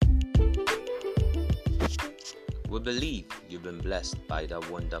We believe you've been blessed by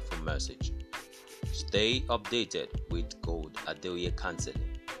that wonderful message. Stay updated with Gold ADEOYE Counseling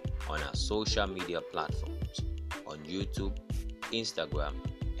on our social media platforms on YouTube, Instagram,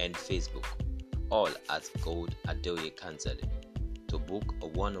 and Facebook, all at Gold ADEOYE Counseling. To book a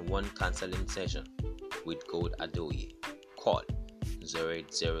one-on-one counseling session with Gold ADEOYE, call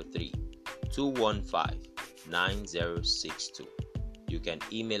 0803 215 9062. You can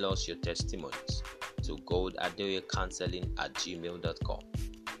email us your testimonies to goldadeoyecounseling@gmail.com.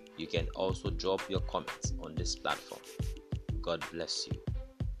 You can also drop your comments on this platform. God bless you.